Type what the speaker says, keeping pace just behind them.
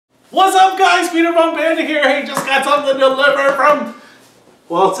What's up, guys? Peter from Panda here. Hey, just got something delivered from,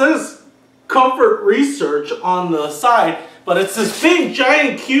 well, it says Comfort Research on the side, but it's this big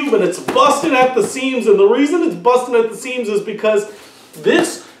giant cube and it's busting at the seams. And the reason it's busting at the seams is because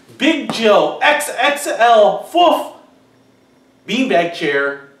this Big Joe XXL fuf beanbag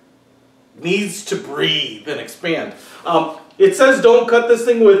chair needs to breathe and expand. It says don't cut this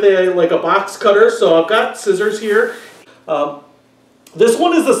thing with a box cutter, so I've got scissors here. This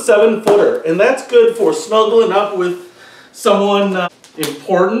one is a 7-footer, and that's good for snuggling up with someone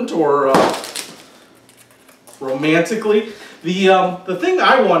important or romantically. The thing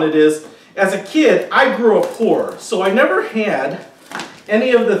I wanted is, as a kid, I grew up poor, so I never had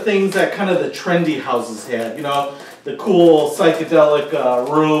any of the things that kind of the trendy houses had. You know, the cool psychedelic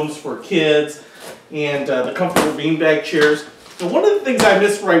rooms for kids and the comfortable beanbag chairs. So one of the things I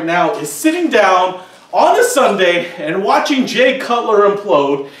miss right now is sitting down on a Sunday and watching Jay Cutler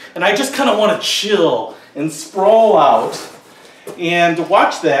implode, and I just kind of want to chill and sprawl out and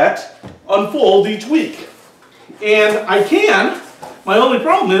watch that unfold each week. And I can. My only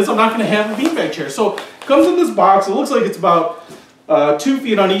problem is I'm not going to have a beanbag chair. So it comes in this box. It looks like it's about 2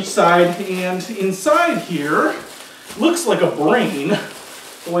 feet on each side, and inside here looks like a brain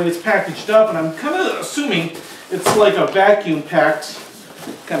the way it's packaged up, and I'm kind of assuming it's like a vacuum packed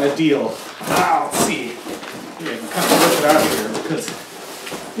kind of deal. Let's see. Here, I can kind of work it out here because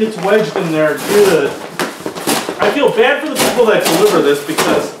it's wedged in there good. I feel bad for the people that deliver this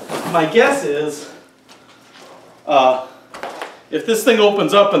because my guess is if this thing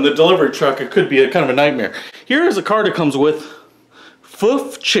opens up in the delivery truck, it could be kind of a nightmare. Here is a card it comes with.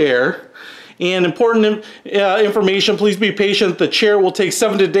 Fuf chair. And important information, please be patient. The chair will take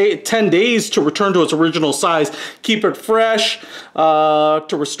 7 to 10 days to return to its original size. Keep it fresh to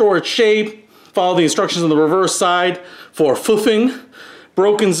restore its shape. Follow the instructions on the reverse side for fuffing.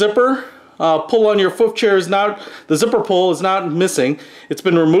 Broken zipper. Pull on your fuf chair is not, the zipper pull is not missing. It's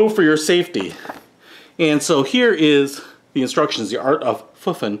been removed for your safety. And so here is the instructions, the art of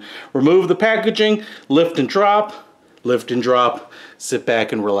fuffing. Remove the packaging, lift and drop, sit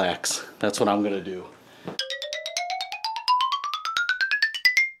back and relax. That's what I'm gonna do.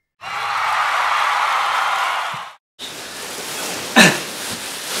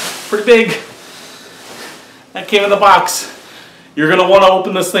 Pretty big. That came in the box. You're gonna wanna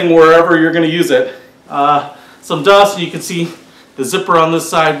open this thing wherever you're gonna use it. Some dust, you can see the zipper on this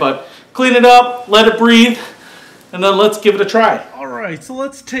side, but clean it up, let it breathe, and then let's give it a try. Alright, so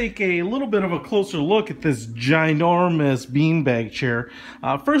let's take a little bit of a closer look at this ginormous beanbag chair.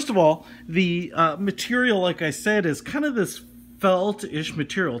 First of all, the material, like I said, is kind of this felt-ish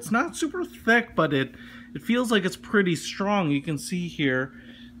material. It's not super thick, but it feels like it's pretty strong. You can see here,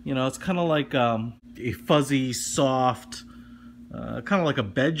 you know, it's kind of like a fuzzy, soft, kind of like a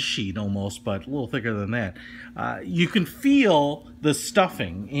bed sheet almost, but a little thicker than that. You can feel the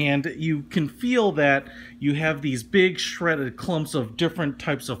stuffing, and you can feel that you have these big shredded clumps of different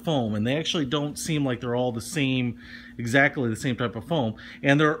types of foam, and they actually don't seem like they're all the same, exactly the same type of foam,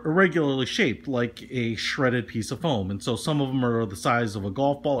 and they're irregularly shaped like a shredded piece of foam. And so some of them are the size of a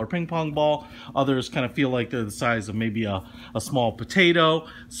golf ball or ping pong ball, others kind of feel like they're the size of maybe a small potato.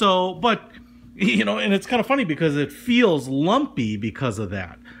 So, but you know, and it's kind of funny because it feels lumpy because of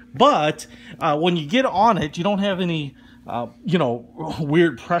that. But when you get on it, you don't have any, you know,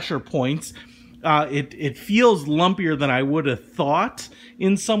 weird pressure points. It feels lumpier than I would have thought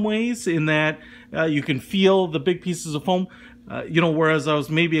in some ways, in that you can feel the big pieces of foam, you know, whereas I was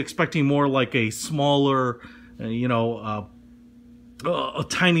maybe expecting more like a smaller, you know, a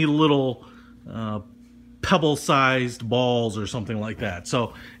tiny little pebble-sized balls or something like that.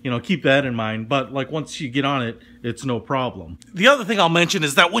 So, you know, keep that in mind. But like once you get on it, it's no problem. The other thing I'll mention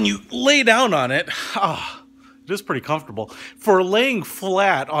is that when you lay down on it, it is pretty comfortable. For laying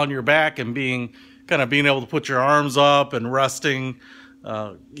flat on your back and being able to put your arms up and resting,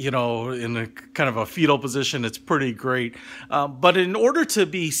 you know, in a kind of a fetal position, it's pretty great. But in order to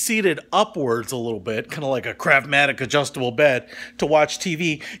be seated upwards a little bit, kind of like a Craftmatic adjustable bed to watch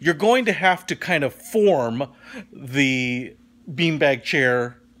TV, you're going to have to kind of form the beanbag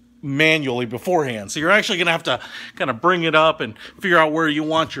chair manually beforehand. So you're actually going to have to kind of bring it up and figure out where you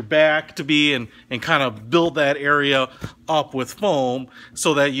want your back to be, and kind of build that area up with foam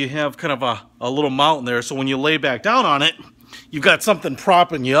so that you have kind of a little mountain there. So when you lay back down on it, you've got something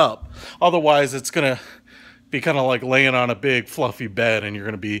propping you up. Otherwise, it's going to be kind of like laying on a big fluffy bed, and you're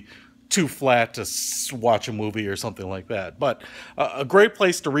going to be too flat to watch a movie or something like that. But a great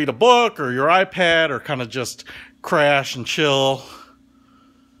place to read a book or your iPad, or kind of just crash and chill.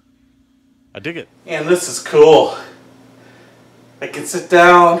 I dig it. And this is cool. I can sit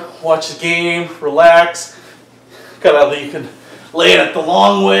down, watch the game, relax. You can lay it the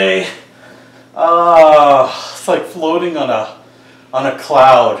long way. It's like floating on a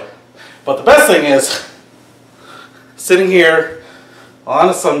cloud. But the best thing is sitting here on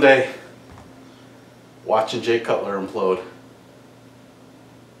a Sunday watching Jay Cutler implode.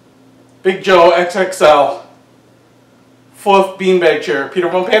 Big Joe XXL, 4th beanbag chair, Peter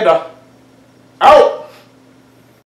von Panda, out!